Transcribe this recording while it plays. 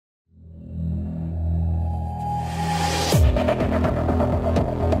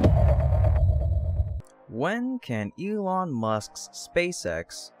When can Elon Musk's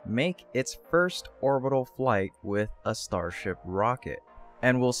SpaceX make its first orbital flight with a Starship rocket?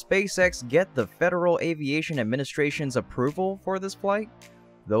 And will SpaceX get the Federal Aviation Administration's approval for this flight?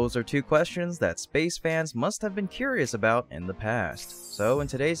 Those are two questions that space fans must have been curious about in the past. So in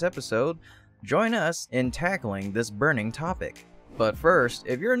today's episode, join us in tackling this burning topic. But first,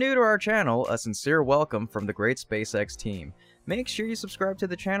 if you're new to our channel, a sincere welcome from the Great SpaceX team. Make sure you subscribe to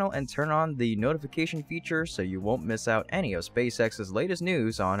the channel and turn on the notification feature so you won't miss out any of SpaceX's latest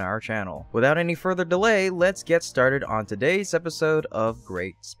news on our channel. Without any further delay, let's get started on today's episode of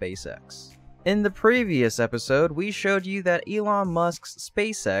Great SpaceX. In the previous episode, we showed you that Elon Musk's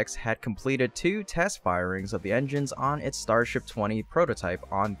SpaceX had completed 2 test firings of the engines on its Starship 20 prototype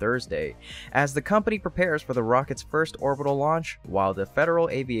on Thursday, as the company prepares for the rocket's first orbital launch while the Federal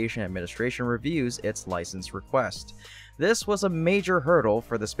Aviation Administration reviews its license request. This was a major hurdle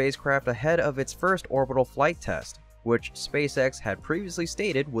for the spacecraft ahead of its first orbital flight test, which SpaceX had previously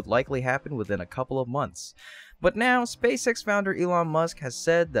stated would likely happen within a couple of months. But now, SpaceX founder Elon Musk has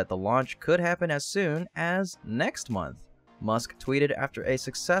said that the launch could happen as soon as next month. Musk tweeted after a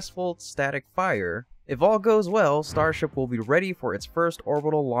successful static fire, "If all goes well, Starship will be ready for its first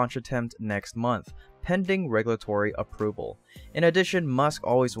orbital launch attempt next month, pending regulatory approval." In addition, Musk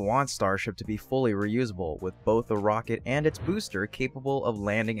always wants Starship to be fully reusable, with both the rocket and its booster capable of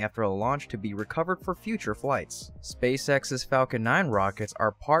landing after a launch to be recovered for future flights. SpaceX's Falcon 9 rockets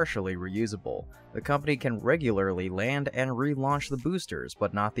are partially reusable. The company can regularly land and relaunch the boosters,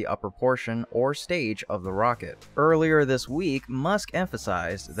 but not the upper portion or stage of the rocket. Earlier this week, Musk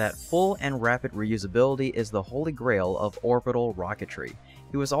emphasized that full and rapid reusability is the holy grail of orbital rocketry.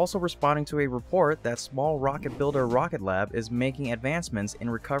 He was also responding to a report that small rocket builder Rocket Lab is making advancements in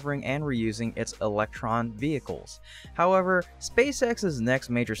recovering and reusing its Electron vehicles. However, SpaceX's next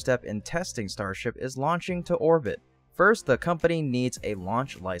major step in testing Starship is launching to orbit. First, the company needs a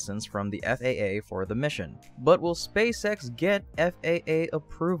launch license from the FAA for the mission. But will SpaceX get FAA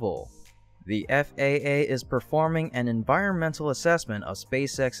approval? The FAA is performing an environmental assessment of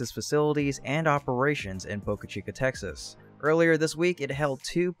SpaceX's facilities and operations in Boca Chica, Texas. Earlier this week, it held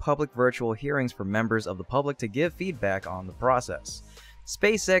 2 public virtual hearings for members of the public to give feedback on the process.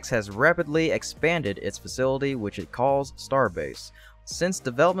 SpaceX has rapidly expanded its facility, which it calls Starbase, since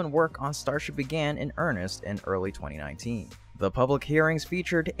development work on Starship began in earnest in early 2019. The public hearings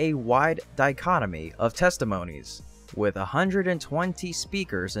featured a wide dichotomy of testimonies, with 120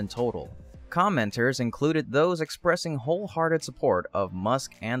 speakers in total. Commenters included those expressing wholehearted support of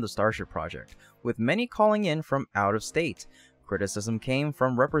Musk and the Starship project, with many calling in from out of state. Criticism came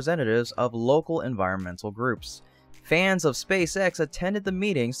from representatives of local environmental groups. Fans of SpaceX attended the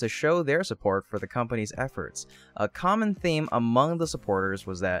meetings to show their support for the company's efforts. A common theme among the supporters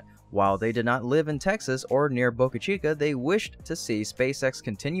was that, while they did not live in Texas or near Boca Chica, they wished to see SpaceX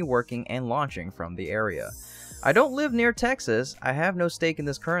continue working and launching from the area. "I don't live near Texas, I have no stake in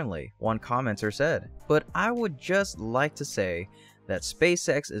this currently," one commenter said. "But I would just like to say that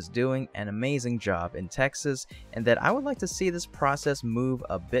SpaceX is doing an amazing job in Texas and that I would like to see this process move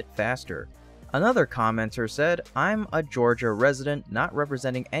a bit faster." Another commenter said, "I'm a Georgia resident not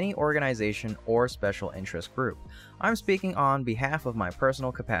representing any organization or special interest group. I'm speaking on behalf of my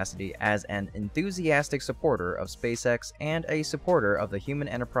personal capacity as an enthusiastic supporter of SpaceX and a supporter of the human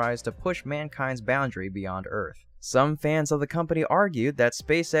enterprise to push mankind's boundary beyond Earth." Some fans of the company argued that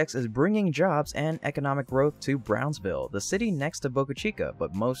SpaceX is bringing jobs and economic growth to Brownsville, the city next to Boca Chica,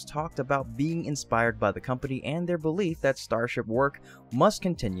 but most talked about being inspired by the company and their belief that Starship work must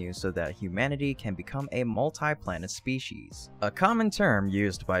continue so that humanity can become a multi-planet species. A common term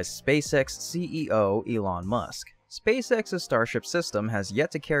used by SpaceX CEO Elon Musk. SpaceX's Starship system has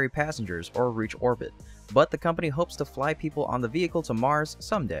yet to carry passengers or reach orbit, but the company hopes to fly people on the vehicle to Mars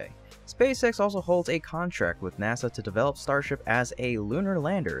someday. SpaceX also holds a contract with NASA to develop Starship as a lunar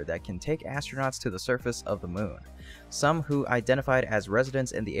lander that can take astronauts to the surface of the moon. Some who identified as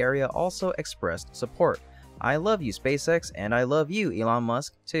residents in the area also expressed support. "I love you, SpaceX, and I love you, Elon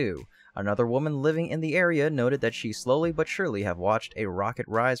Musk, too." Another woman living in the area noted that she slowly but surely have watched a rocket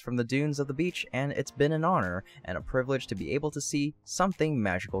rise from the dunes of the beach, and it's been an honor and a privilege to be able to see something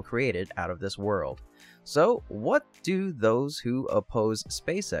magical created out of this world. So, what do those who oppose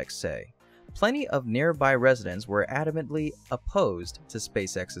SpaceX say? Plenty of nearby residents were adamantly opposed to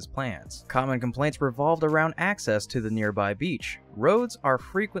SpaceX's plans. Common complaints revolved around access to the nearby beach. Roads are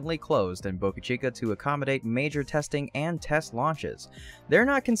frequently closed in Boca Chica to accommodate major testing and test launches. "They're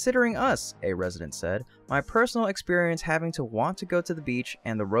not considering us," a resident said. "My personal experience having to want to go to the beach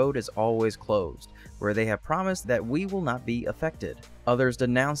and the road is always closed, where they have promised that we will not be affected." Others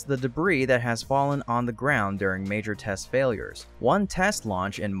denounced the debris that has fallen on the ground during major test failures. One test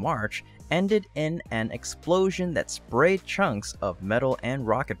launch in March ended in an explosion that sprayed chunks of metal and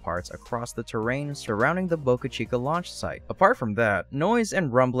rocket parts across the terrain surrounding the Boca Chica launch site. Apart from that, noise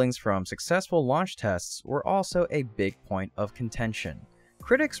and rumblings from successful launch tests were also a big point of contention.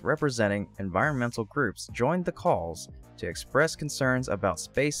 Critics representing environmental groups joined the calls to express concerns about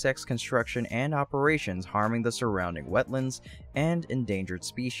SpaceX construction and operations harming the surrounding wetlands and endangered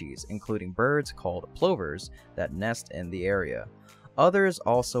species, including birds called plovers that nest in the area. Others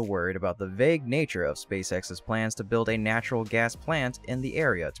also worried about the vague nature of SpaceX's plans to build a natural gas plant in the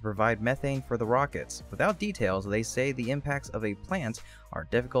area to provide methane for the rockets. Without details, they say the impacts of a plant are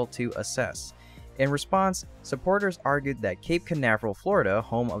difficult to assess. In response, supporters argued that Cape Canaveral, Florida,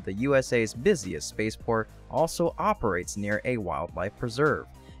 home of the USA's busiest spaceport, also operates near a wildlife preserve.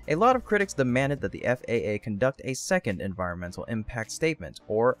 A lot of critics demanded that the FAA conduct a second environmental impact statement,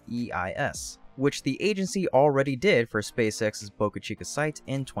 or EIS, which the agency already did for SpaceX's Boca Chica site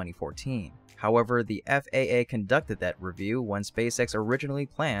in 2014. However, the FAA conducted that review when SpaceX originally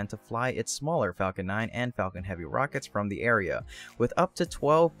planned to fly its smaller Falcon 9 and Falcon Heavy rockets from the area, with up to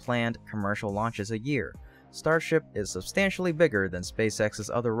 12 planned commercial launches a year. Starship is substantially bigger than SpaceX's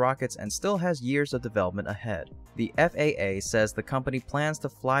other rockets and still has years of development ahead. The FAA says the company plans to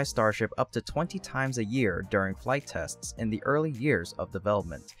fly Starship up to 20 times a year during flight tests in the early years of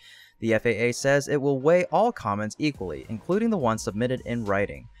development. The FAA says it will weigh all comments equally, including the ones submitted in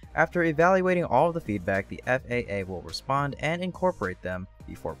writing. After evaluating all of the feedback, the FAA will respond and incorporate them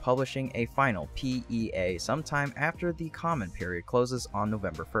before publishing a final PEA sometime after the comment period closes on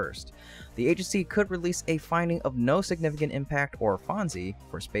November 1st. The agency could release a finding of no significant impact, or FONSI,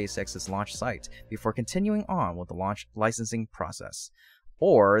 for SpaceX's launch site before continuing on with the launch licensing process.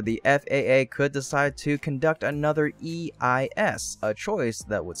 Or the FAA could decide to conduct another EIS, a choice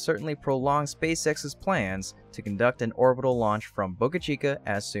that would certainly prolong SpaceX's plans to conduct an orbital launch from Boca Chica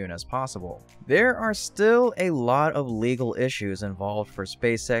as soon as possible. There are still a lot of legal issues involved for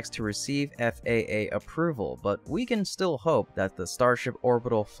SpaceX to receive FAA approval, but we can still hope that the Starship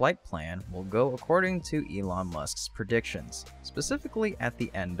orbital flight plan will go according to Elon Musk's predictions, specifically at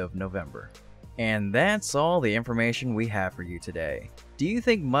the end of November. And that's all the information we have for you today. Do you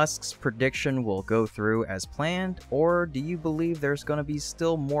think Musk's prediction will go through as planned, or do you believe there's going to be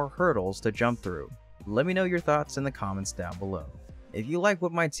still more hurdles to jump through? Let me know your thoughts in the comments down below. If you like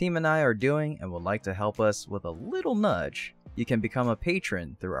what my team and I are doing and would like to help us with a little nudge, you can become a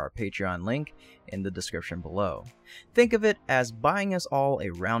patron through our Patreon link in the description below. Think of it as buying us all a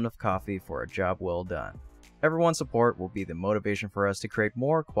round of coffee for a job well done. Everyone's support will be the motivation for us to create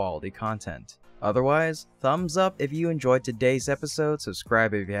more quality content. Otherwise, thumbs up if you enjoyed today's episode,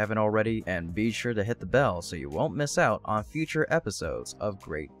 subscribe if you haven't already, and be sure to hit the bell so you won't miss out on future episodes of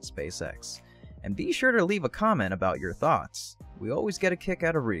Great SpaceX. And be sure to leave a comment about your thoughts. We always get a kick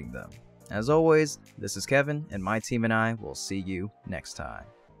out of reading them. As always, this is Kevin, and my team and I will see you next time.